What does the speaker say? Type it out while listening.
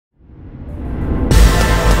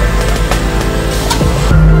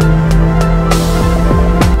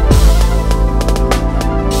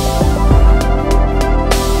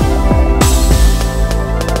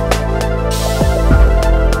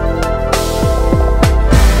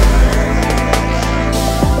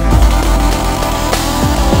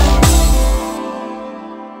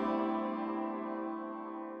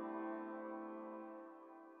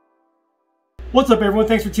What's up, everyone?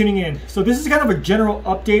 Thanks for tuning in. So this is kind of a general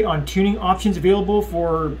update on tuning options available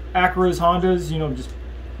for Acuras, Hondas,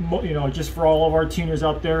 just for all of our tuners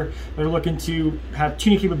out there that are looking to have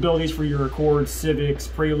tuning capabilities for your Accords, Civics,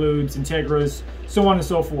 Preludes, Integras, so on and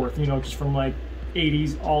so forth. Just from like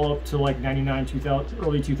 80s all up to like 99, 2000,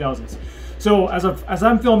 early 2000s. So as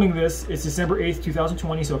I'm filming this, it's December 8th,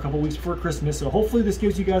 2020, so a couple weeks before Christmas. So hopefully this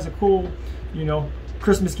gives you guys a cool,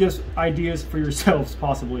 Christmas gifts ideas for yourselves,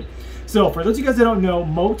 possibly. So for those of you guys that don't know,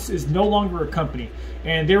 Moates is no longer a company,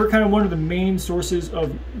 and they were kind of one of the main sources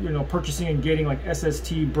of purchasing and getting like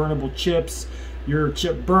SST burnable chips, your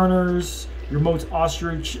chip burners, your Moates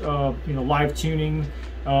Ostrich, live tuning,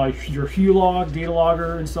 your Hulog data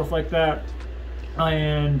logger and stuff like that,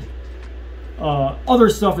 and other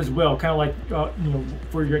stuff as well, kind of like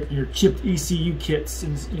for your chipped ECU kits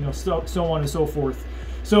and so on and so forth.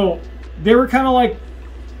 So they were kind of like,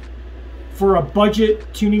 for a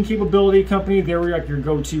budget tuning capability company, they were like your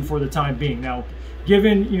go-to for the time being. Now,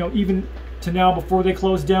 given even to now, before they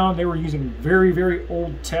closed down, they were using very, very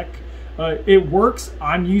old tech. It works.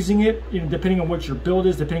 I'm using it, depending on what your build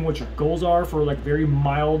is, depending on what your goals are for like very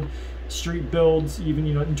mild street builds, even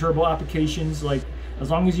in turbo applications. Like, as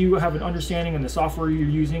long as you have an understanding in the software you're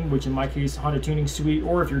using, which in my case, Honda Tuning Suite,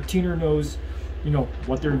 or if your tuner knows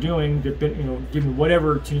what they're doing, they've been given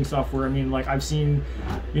whatever tuning software. I mean, like, I've seen,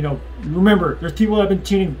 remember, there's people that have been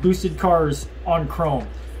tuning boosted cars on Chrome.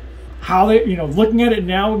 How they, looking at it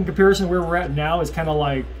now in comparison to where we're at now is kind of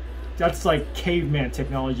like, that's like caveman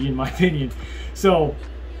technology in my opinion. So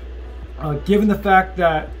given the fact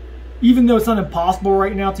that even though it's not impossible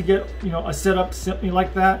right now to get a setup simply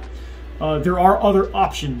like that, there are other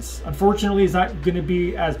options. Unfortunately, it's not going to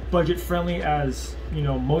be as budget friendly as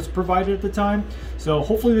most provided at the time. So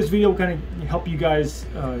hopefully this video will kind of help you guys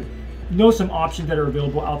know some options that are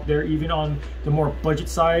available out there, even on the more budget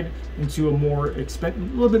side into a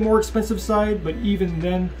little bit more expensive side. But even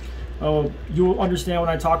then, you'll understand when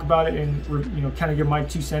I talk about it and kind of give my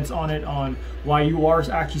 2 cents on it, on why you are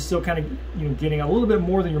actually still kind of getting a little bit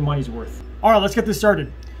more than your money's worth. All right, let's get this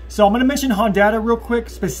started. So I'm going to mention Hondata real quick,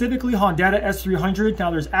 specifically Hondata S300.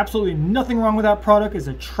 Now, there's absolutely nothing wrong with that product. It's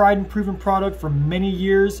a tried and proven product for many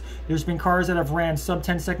years. There's been cars that have ran sub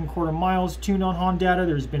 10-second quarter miles tuned on Hondata.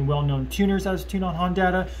 There's been well-known tuners that have tuned on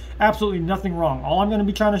Hondata. Absolutely nothing wrong. All I'm going to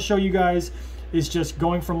be trying to show you guys is just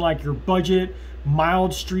going from like your budget,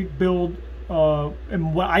 mild street build,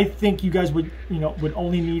 and what I think you guys would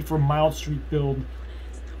only need for mild street build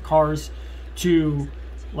cars, to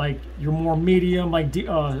like your more medium, like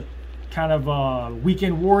kind of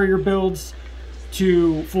weekend warrior builds,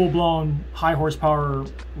 to full-blown high horsepower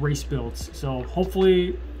race builds. So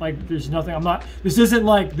hopefully, like, there's nothing, this isn't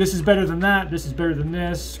like this is better than that, this is better than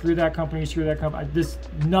this, screw that company, screw that company. This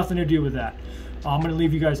nothing to do with that. I'm going to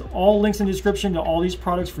leave you guys all links in the description to all these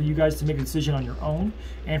products for you guys to make a decision on your own,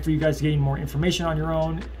 and for you guys to gain more information on your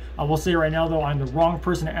own. I will say right now though, I'm the wrong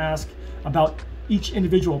person to ask about each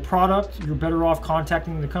individual product. You're better off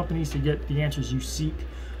contacting the companies to get the answers you seek.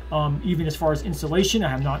 Even as far as installation, I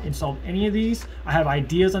have not installed any of these. I have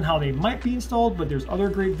ideas on how they might be installed, but there's other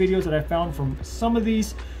great videos that I found from some of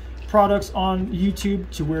these products on YouTube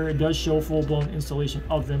to where it does show full-blown installation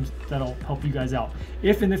of them that'll help you guys out.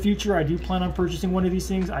 If in the future I do plan on purchasing one of these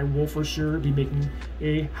things, I will for sure be making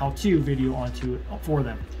a how-to video onto it for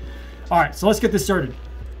them. All right, so let's get this started.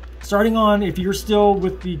 Starting on, if you're still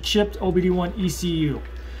with the chipped OBD1 ECU.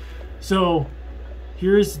 So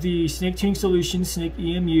here's the Snake Tuning Solutions Snake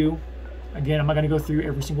EMU. Again, I'm not going to go through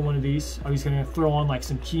every single one of these. I'm just going to throw on like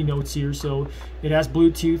some key notes here. So it has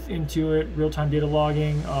Bluetooth into it, real-time data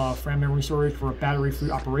logging, RAM memory storage for a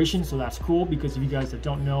battery-free operation. So that's cool, because if you guys that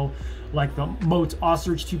don't know, like the Moates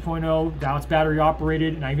Ostrich 2.0, now it's battery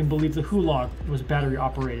operated, and I even believe the Hulog was battery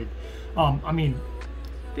operated. I mean,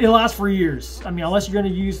 it lasts for years. I mean, unless you're going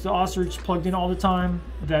to use the Ostrich plugged in all the time,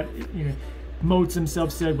 that Moates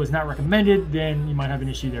themselves said was not recommended, then you might have an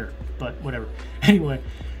issue there. But whatever. Anyway,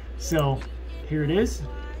 so here it is.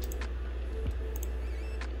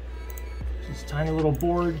 This tiny little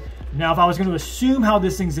board. Now, if I was going to assume how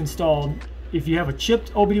this thing's installed, if you have a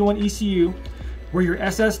chipped OBD1 ECU, where your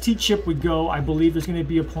SST chip would go, I believe there's going to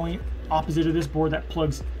be a point opposite of this board that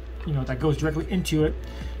plugs, that goes directly into it.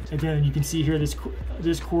 And then you can see here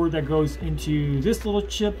this cord that goes into this little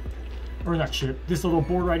chip, or not chip, this little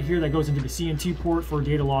board right here that goes into the CNT port for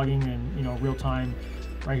data logging and real time,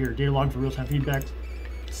 right here, data logging for real time feedback.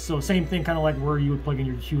 So same thing, kind of like where you would plug in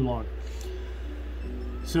your Hulog.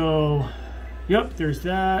 So, yep, there's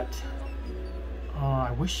that.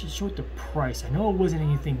 I wish it showed the price. I know it wasn't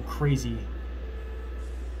anything crazy.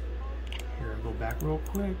 Here, I'll go back real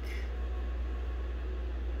quick.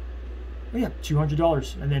 Oh yeah,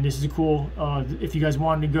 $200. And then this is a cool, if you guys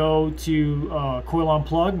wanted to go to coil on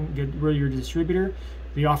plug and get rid of your distributor,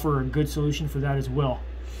 they offer a good solution for that as well.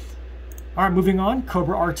 All right, moving on,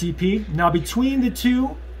 Cobra RTP. Now between the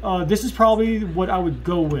two, this is probably what I would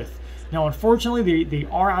go with. Now unfortunately they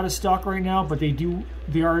are out of stock right now, but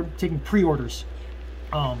they are taking pre-orders.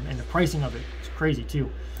 And the pricing of it is crazy too.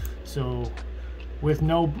 So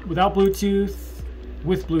without Bluetooth,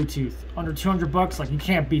 with Bluetooth, under 200 bucks, like you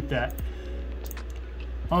can't beat that.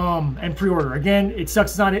 And pre-order. Again, it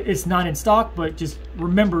sucks it's not in stock, but just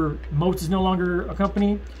remember, Moates is no longer a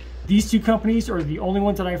company. These two companies are the only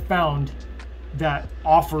ones that I found that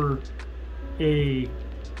offer a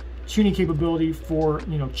tuning capability for,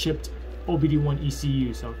 you know, chipped OBD1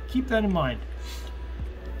 ECU. So keep that in mind.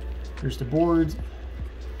 Here's the board.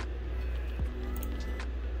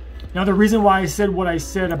 Now the reason why I said what I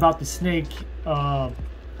said about the Snake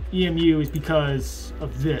EMU is because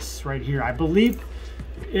of this right here. I believe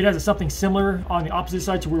it has something similar on the opposite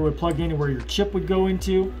side to where it would plug in and where your chip would go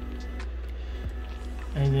into.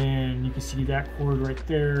 And then you can see that cord right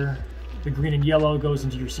there. The green and yellow goes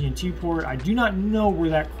into your CN2 port. I do not know where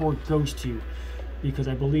that cord goes to, because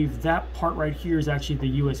I believe that part right here is actually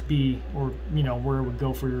the USB, or you know, where it would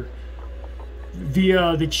go for your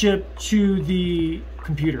via the chip to the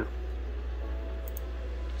computer.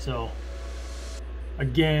 So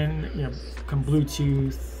again, you know, come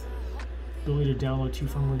Bluetooth, ability to download 2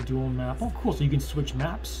 firmware dual map. Oh cool, so you can switch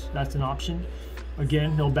maps. That's an option.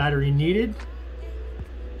 Again, no battery needed.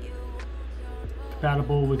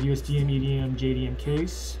 Compatible with USDM, EDM, JDM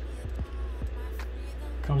case.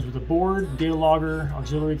 Comes with a board, data logger,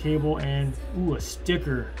 auxiliary cable, and ooh, a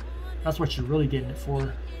sticker. That's what you're really getting it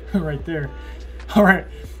for right there. All right,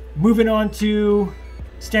 moving on to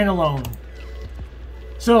standalone.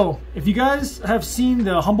 So if you guys have seen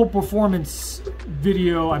the Humble Performance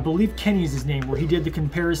video, I believe Kenny is his name, where he did the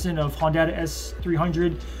comparison of Honda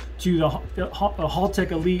S300 to the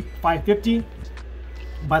Haltech Elite 550.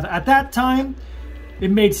 At that time,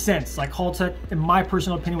 it made sense. Like Haltech, in my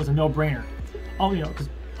personal opinion, was a no-brainer. Oh, you know, because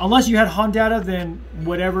unless you had Honda, then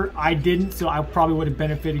whatever. I didn't, so I probably would have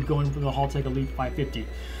benefited going for the Haltech Elite 550.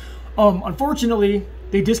 Unfortunately,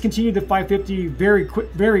 they discontinued the 550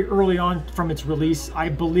 very early on from its release. I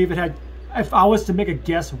believe it had, if I was to make a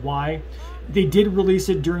guess why, they did release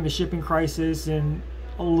it during the shipping crisis and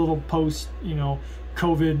a little post, you know,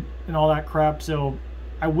 COVID and all that crap. So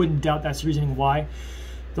I wouldn't doubt that's the reasoning why.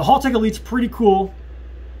 The Haltech Elite's pretty cool,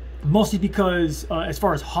 mostly because as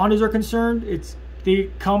far as Hondas are concerned, they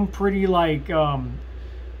come pretty like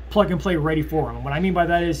plug and play ready for them. What I mean by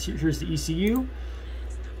that is, here's the ECU.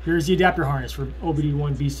 Here's the adapter harness for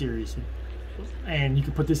OBD1 B series, and you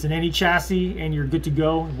can put this in any chassis and you're good to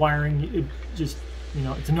go. Wiring, it just, you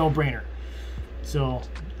know, it's a no-brainer. So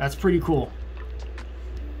that's pretty cool.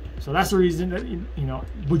 So that's the reason that, you know,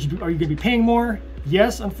 are you going to be paying more?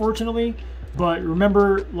 Yes, unfortunately, but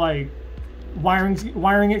remember, like, wiring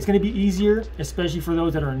it's going to be easier, especially for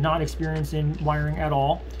those that are not experienced in wiring at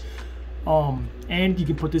all. And you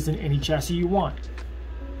can put this in any chassis you want.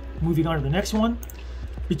 Moving on to the next one.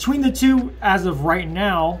 Between the two, as of right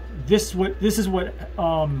now, this is what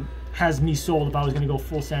has me sold if I was going to go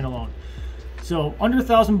full standalone. So under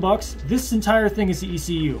 $1,000, this entire thing is the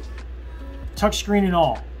ECU, touchscreen and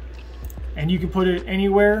all, and you can put it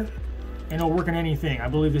anywhere, and it'll work on anything. I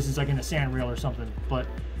believe this is like in a sand rail or something. But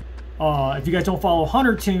if you guys don't follow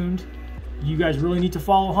Hunter Tuned, you guys really need to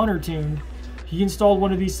follow Hunter Tuned. He installed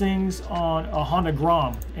one of these things on a Honda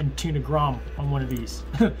Grom and tuned a Grom on one of these.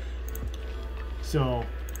 So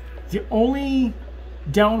the only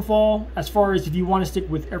downfall, as far as if you want to stick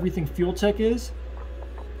with everything Fuel Tech is,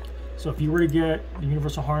 so if you were to get the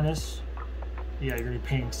universal harness, yeah, you're gonna be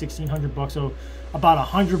paying $1,600, so about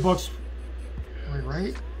 $100.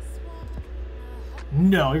 Right?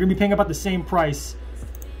 No, you're gonna be paying about the same price.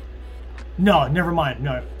 No, never mind.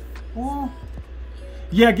 No. Well,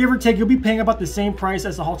 yeah, give or take, you'll be paying about the same price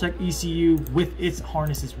as the Haltech ECU with its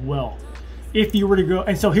harness as well. If you were to go,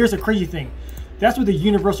 and so here's the crazy thing. That's with the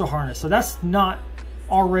universal harness. So that's not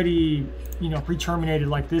already, you know, pre-terminated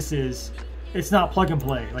like this is. It's not plug and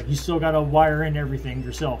play. Like, you still got to wire in everything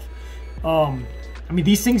yourself. I mean,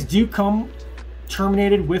 these things do come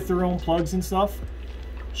terminated with their own plugs and stuff.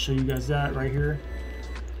 I'll show you guys that right here.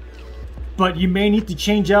 But you may need to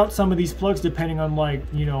change out some of these plugs depending on, like,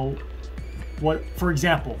 you know, what, for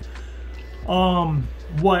example,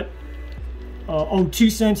 what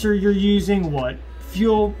O2 sensor you're using, what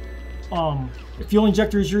fuel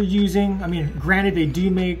injectors you're using. I mean, granted, they do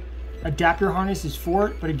make adapter harnesses for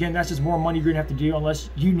it, but again, that's just more money you're gonna have to do unless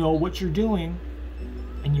you know what you're doing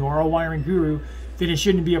and you are a wiring guru. then it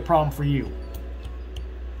shouldn't be a problem for you.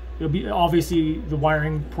 It'll be obviously the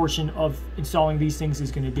wiring portion of installing these things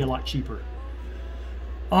is going to be a lot cheaper.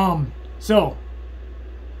 So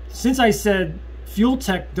since I said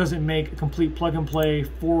Haltech doesn't make a complete plug and play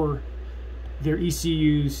for their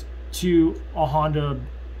ECUs to a Honda,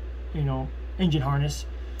 you know, engine harness,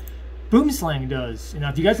 Boomslang does. Now,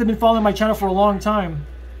 if you guys have been following my channel for a long time,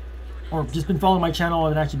 or just been following my channel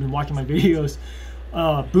and actually been watching my videos,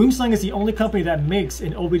 Boomslang is the only company that makes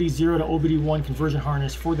an OBD0 to OBD1 conversion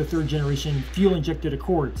harness for the 3rd generation fuel injected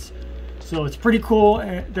Accords. So it's pretty cool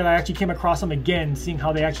that I actually came across them again, seeing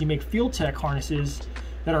how they actually make Haltech harnesses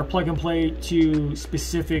that are plug and play to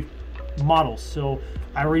specific models. So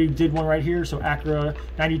I already did one right here. So Acura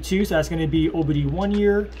 92, so that's going to be OBD 1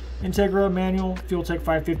 year Integra manual, Haltech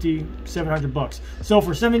 550, 700 bucks. So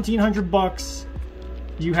for 1,700 bucks,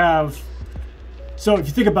 you have, so if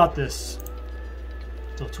you think about this,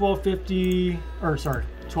 so 1250, or sorry,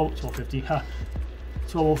 1250,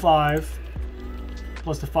 1205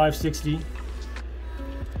 plus the 560.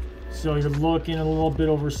 So you're looking a little bit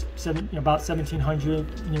over about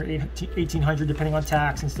 1,700, near 1,800, depending on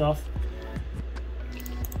tax and stuff.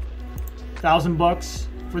 1,000 bucks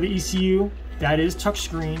for the ECU. That is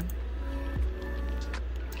touchscreen.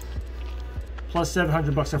 Plus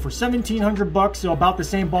 700 bucks. So for 1,700 bucks, so about the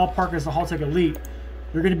same ballpark as the Haltech Elite,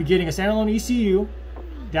 you're going to be getting a standalone ECU.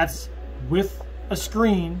 That's with a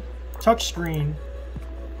screen, touchscreen,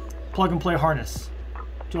 plug and play harness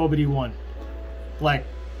to OBD1. Like,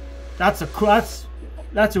 that's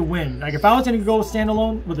a win. Like, if I was going to go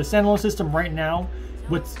standalone with a standalone system right now,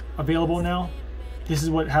 what's available now, this is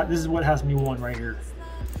what has me won right here.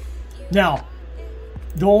 Now,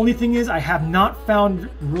 the only thing is I have not found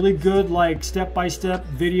really good like step-by-step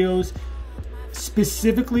videos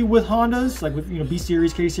specifically with Hondas, like with, you know, B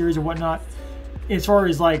series, K series, or whatnot, as far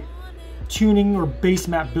as like tuning or base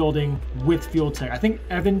map building with Haltech. I think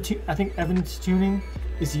Evans Tuning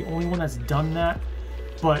is the only one that's done that.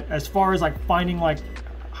 But as far as like finding like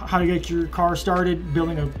how to get your car started,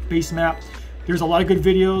 building a base map, there's a lot of good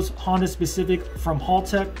videos, Honda specific, from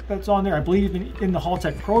Haltech that's on there. I believe in the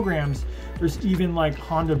Haltech programs, there's even like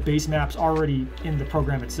Honda base maps already in the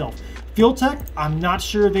program itself. Haltech, I'm not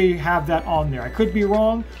sure they have that on there. I could be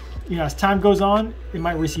wrong. You know, as time goes on, they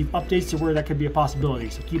might receive updates to where that could be a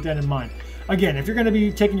possibility. So keep that in mind. Again, if you're going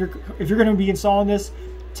to be installing this,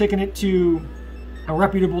 taking it to a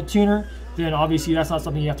reputable tuner, then obviously that's not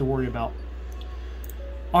something you have to worry about.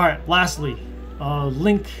 All right, lastly,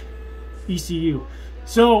 Link ECU.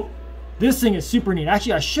 So this thing is super neat.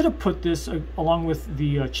 Actually, I should have put this along with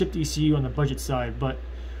the chipped ECU on the budget side. But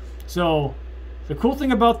so the cool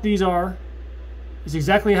thing about these is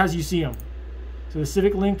exactly as you see them. So the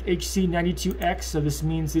Civic Link HC92X. So this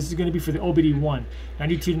means this is going to be for the OBD1,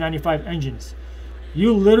 92 to 95 engines.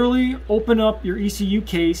 You literally open up your ECU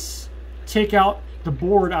case, take out the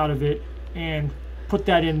board out of it, and put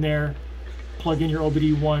that in there, plug in your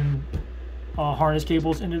OBD1 harness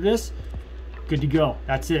cables into this, good to go.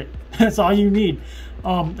 That's it. That's all you need.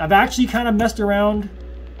 I've actually kind of messed around.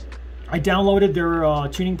 I downloaded their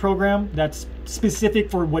tuning program that's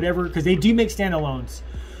specific for whatever, because they do make standalones,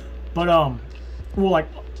 but well, like,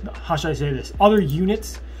 how should I say this, other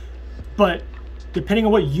units, but depending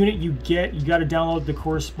on what unit you get, you got to download the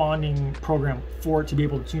corresponding program for it to be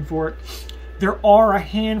able to tune for it. There are a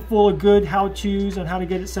handful of good how-tos on how to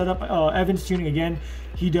get it set up. Evans Tuning, again,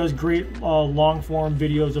 he does great long-form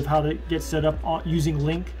videos of how to get set up using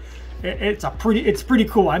Link. It's pretty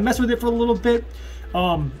cool. I messed with it for a little bit.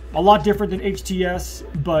 A lot different than HTS,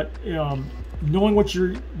 but knowing what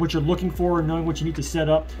you're looking for and knowing what you need to set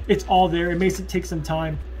up, it's all there. It makes it take some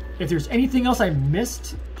time. If there's anything else I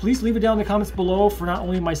missed, please leave it down in the comments below for not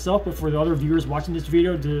only myself but for the other viewers watching this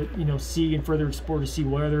video to see and further explore to see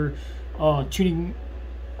what other tuning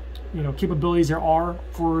capabilities there are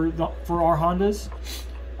for our Hondas.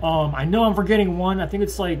 I know I'm forgetting one. I think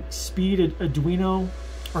it's like Speed Arduino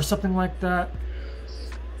or something like that,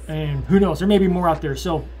 and who knows, there may be more out there.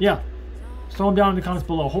 So yeah, throw them down in the comments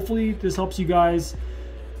below. Hopefully this helps you guys.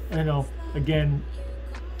 Again,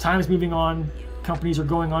 time is moving on, companies are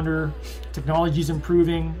going under, technology is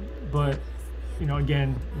improving, but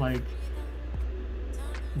again, like,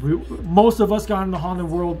 most of us got in the Honda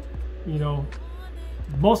world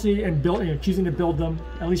mostly and choosing to build them,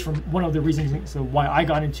 at least from one of the reasons so why I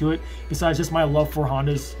got into it, besides just my love for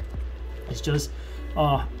Hondas. It's just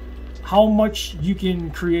how much you can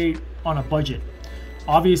create on a budget.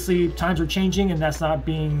 Obviously times are changing, and that's not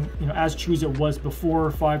being as true as it was before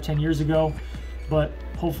 5-10 years ago, but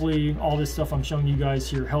hopefully all this stuff I'm showing you guys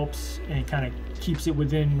here helps and kind of keeps it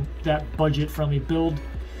within that budget friendly build.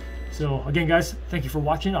 So again, guys, thank you for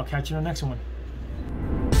watching. I'll catch you in the next one.